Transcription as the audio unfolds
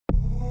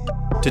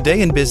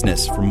Today in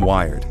Business from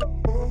Wired.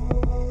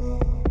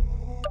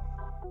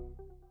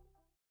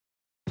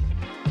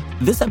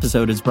 This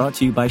episode is brought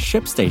to you by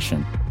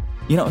ShipStation.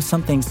 You know,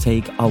 some things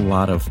take a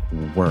lot of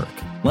work,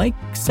 like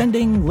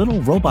sending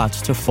little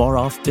robots to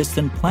far-off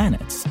distant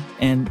planets.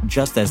 And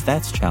just as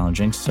that's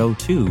challenging, so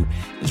too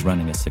is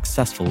running a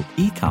successful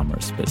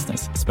e-commerce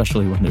business,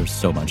 especially when there's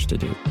so much to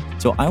do.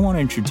 So I want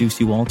to introduce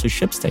you all to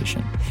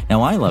ShipStation.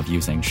 Now, I love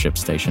using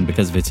ShipStation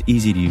because of its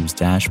easy-to-use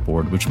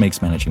dashboard, which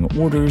makes managing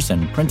orders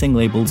and printing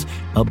labels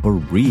a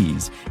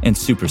breeze and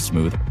super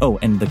smooth. Oh,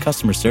 and the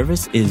customer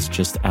service is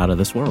just out of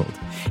this world.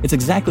 It's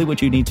exactly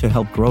what you need to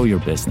help grow your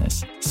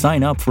business.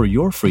 Sign up for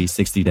your free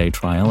 60-day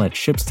trial at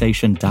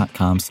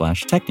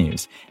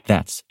shipstation.com/technews.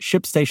 That's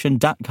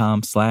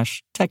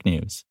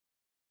shipstation.com/technews.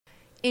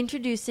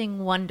 Introducing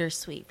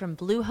Wondersuite from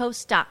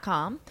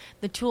Bluehost.com,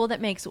 the tool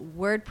that makes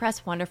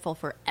WordPress wonderful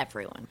for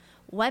everyone.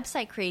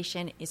 Website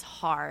creation is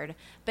hard,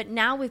 but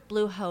now with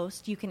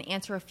Bluehost, you can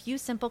answer a few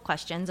simple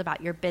questions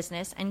about your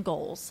business and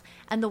goals,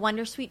 and the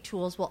Wondersuite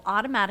tools will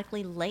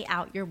automatically lay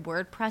out your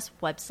WordPress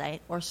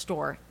website or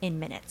store in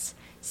minutes.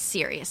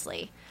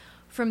 Seriously.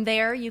 From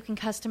there, you can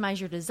customize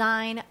your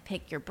design,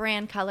 pick your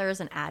brand colors,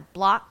 and add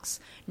blocks.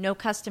 No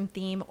custom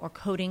theme or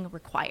coding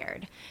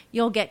required.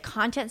 You'll get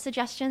content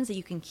suggestions that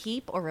you can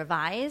keep or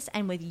revise,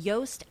 and with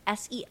Yoast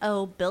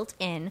SEO built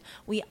in,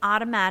 we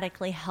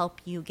automatically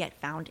help you get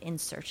found in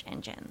search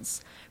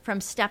engines. From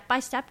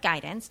step-by-step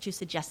guidance to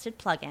suggested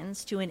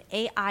plugins to an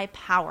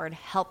AI-powered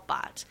help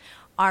bot,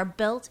 our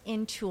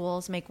built-in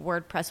tools make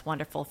WordPress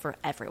wonderful for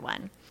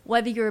everyone.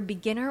 Whether you're a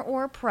beginner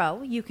or a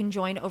pro, you can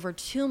join over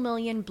 2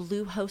 million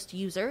Bluehost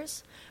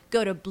users.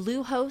 Go to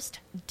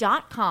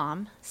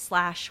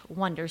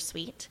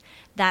bluehost.com/wondersuite.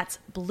 That's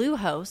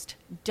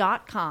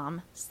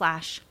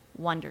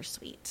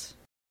bluehost.com/wondersuite.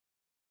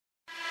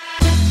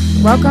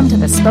 Welcome to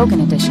the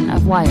spoken edition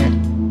of Wired.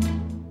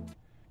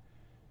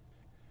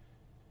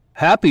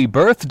 Happy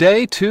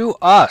birthday to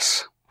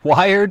us!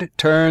 Wired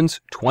turns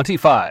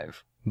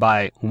 25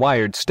 by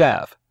Wired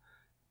staff.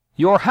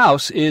 Your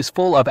house is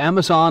full of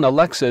Amazon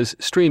Alexa's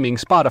streaming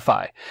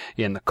Spotify.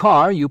 In the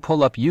car, you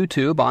pull up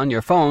YouTube on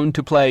your phone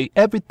to play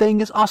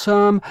Everything is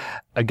Awesome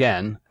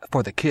again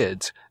for the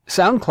kids.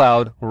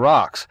 SoundCloud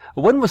rocks.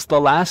 When was the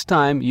last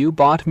time you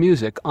bought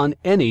music on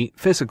any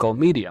physical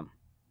medium?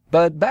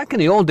 But back in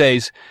the old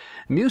days,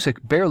 music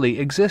barely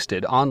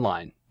existed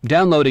online.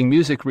 Downloading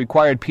music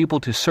required people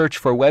to search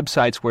for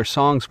websites where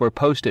songs were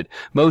posted.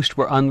 Most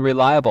were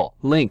unreliable.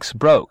 Links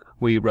broke.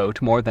 We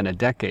wrote more than a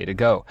decade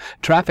ago.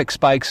 Traffic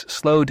spikes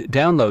slowed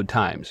download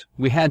times.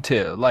 We had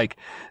to,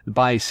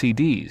 buy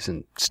CDs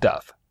and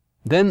stuff.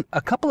 Then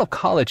a couple of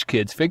college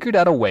kids figured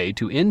out a way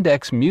to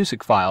index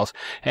music files,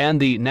 and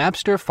the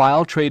Napster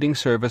file trading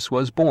service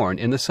was born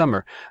in the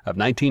summer of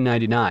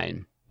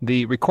 1999.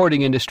 The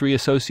Recording Industry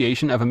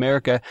Association of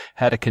America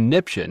had a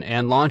conniption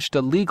and launched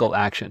a legal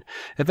action.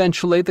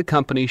 Eventually, the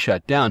company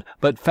shut down,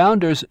 but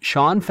founders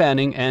Sean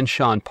Fanning and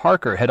Sean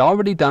Parker had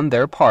already done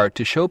their part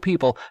to show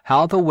people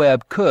how the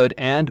web could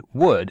and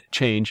would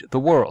change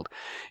the world.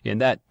 In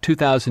that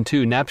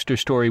 2002 Napster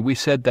story, we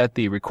said that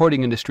the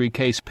recording industry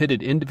case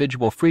pitted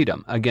individual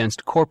freedom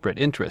against corporate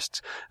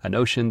interests, a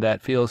notion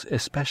that feels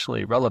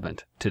especially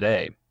relevant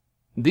today.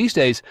 These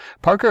days,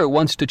 Parker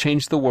wants to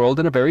change the world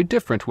in a very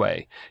different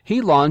way.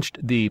 He launched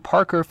the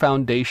Parker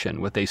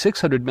Foundation with a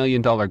 $600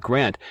 million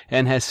grant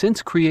and has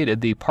since created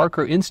the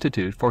Parker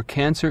Institute for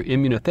Cancer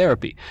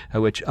Immunotherapy,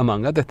 which,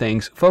 among other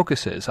things,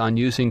 focuses on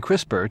using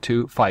CRISPR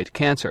to fight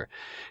cancer.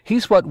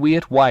 He's what we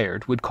at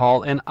Wired would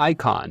call an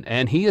icon,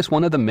 and he is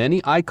one of the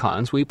many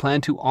icons we plan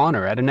to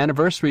honor at an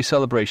anniversary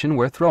celebration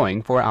we're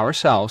throwing for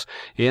ourselves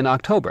in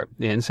October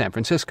in San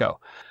Francisco.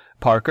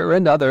 Parker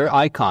and other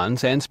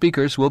icons and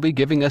speakers will be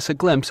giving us a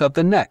glimpse of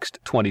the next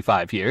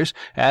 25 years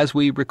as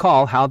we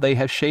recall how they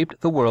have shaped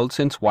the world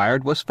since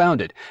Wired was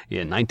founded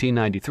in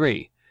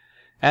 1993.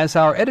 As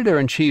our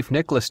editor-in-chief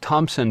Nicholas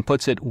Thompson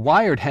puts it,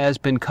 Wired has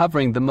been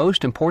covering the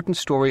most important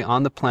story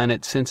on the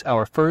planet since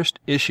our first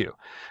issue.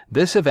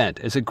 This event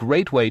is a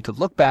great way to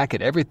look back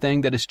at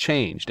everything that has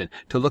changed and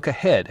to look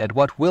ahead at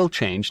what will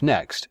change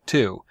next,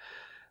 too.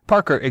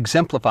 Parker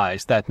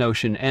exemplifies that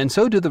notion, and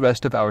so do the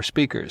rest of our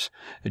speakers.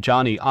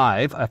 Johnny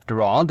Ive,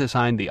 after all,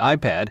 designed the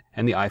iPad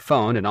and the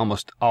iPhone and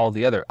almost all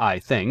the other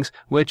things,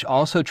 which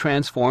also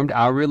transformed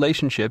our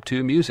relationship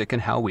to music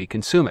and how we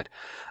consume it.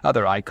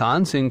 Other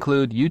icons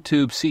include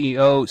YouTube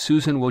CEO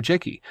Susan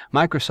Wojcicki,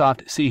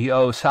 Microsoft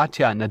CEO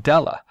Satya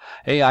Nadella,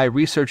 AI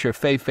researcher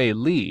Fei-Fei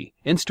Li,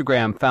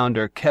 Instagram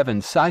founder Kevin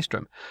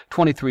Systrom,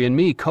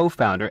 23andMe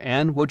co-founder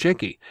Anne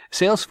Wojcicki,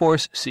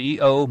 Salesforce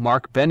CEO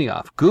Mark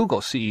Benioff, Google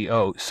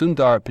CEO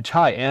Sundar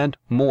Pichai, and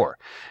more.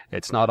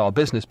 It's not all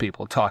business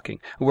people talking.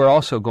 We're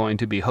also going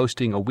to be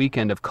hosting a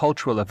weekend of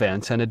cultural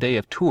events and a day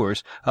of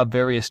tours of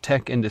various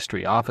tech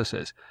industry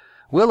offices.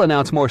 We'll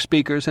announce more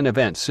speakers and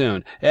events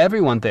soon.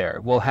 Everyone there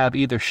will have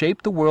either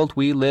shaped the world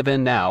we live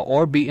in now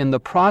or be in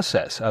the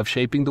process of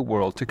shaping the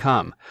world to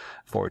come.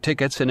 For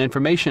tickets and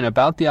information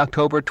about the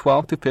October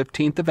 12th to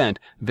 15th event,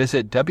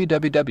 visit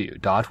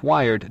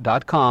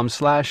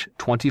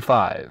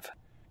www.wired.com/25.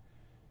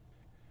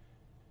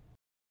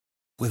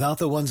 Without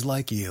the ones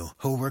like you,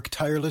 who work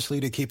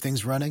tirelessly to keep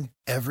things running,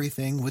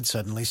 everything would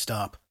suddenly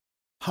stop.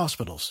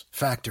 Hospitals,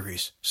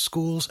 factories,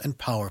 schools, and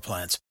power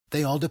plants,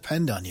 they all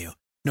depend on you.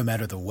 No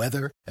matter the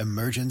weather,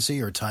 emergency,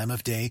 or time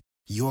of day,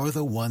 you're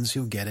the ones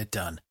who get it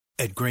done.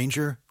 At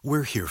Grainger,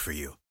 we're here for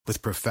you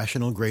with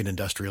professional-grade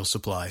industrial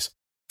supplies.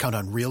 Count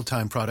on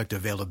real-time product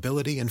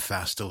availability and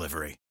fast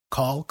delivery.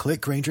 Call,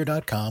 click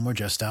Grainger.com, or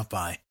just stop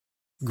by.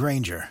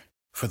 Grainger,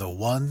 for the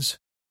ones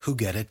who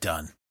get it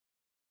done.